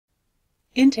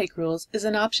Intake Rules is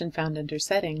an option found under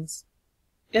Settings.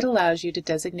 It allows you to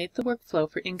designate the workflow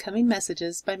for incoming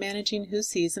messages by managing who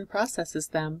sees and processes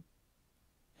them.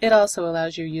 It also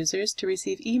allows your users to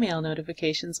receive email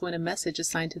notifications when a message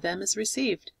assigned to them is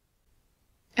received.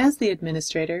 As the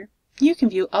administrator, you can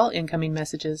view all incoming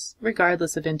messages,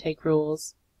 regardless of intake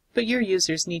rules, but your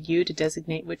users need you to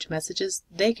designate which messages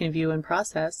they can view and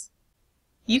process.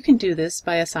 You can do this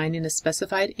by assigning a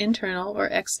specified internal or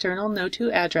external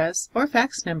No-To address or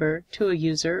fax number to a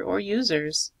user or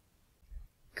users.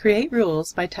 Create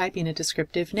rules by typing a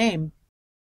descriptive name.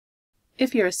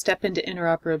 If you're a Step Into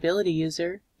Interoperability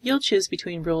user, you'll choose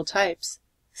between rule types,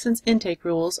 since intake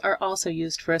rules are also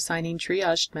used for assigning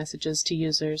triaged messages to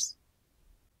users.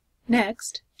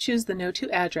 Next, choose the No-To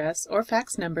address or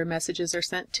fax number messages are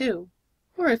sent to,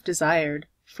 or if desired,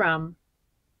 from.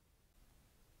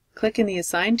 Click in the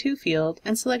Assign To field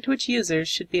and select which users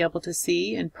should be able to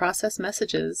see and process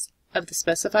messages of the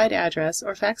specified address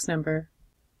or fax number.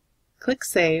 Click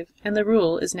Save, and the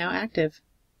rule is now active.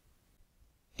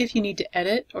 If you need to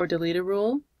edit or delete a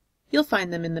rule, you'll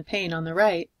find them in the pane on the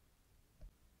right.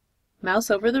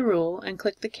 Mouse over the rule and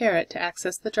click the caret to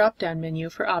access the drop-down menu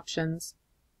for options.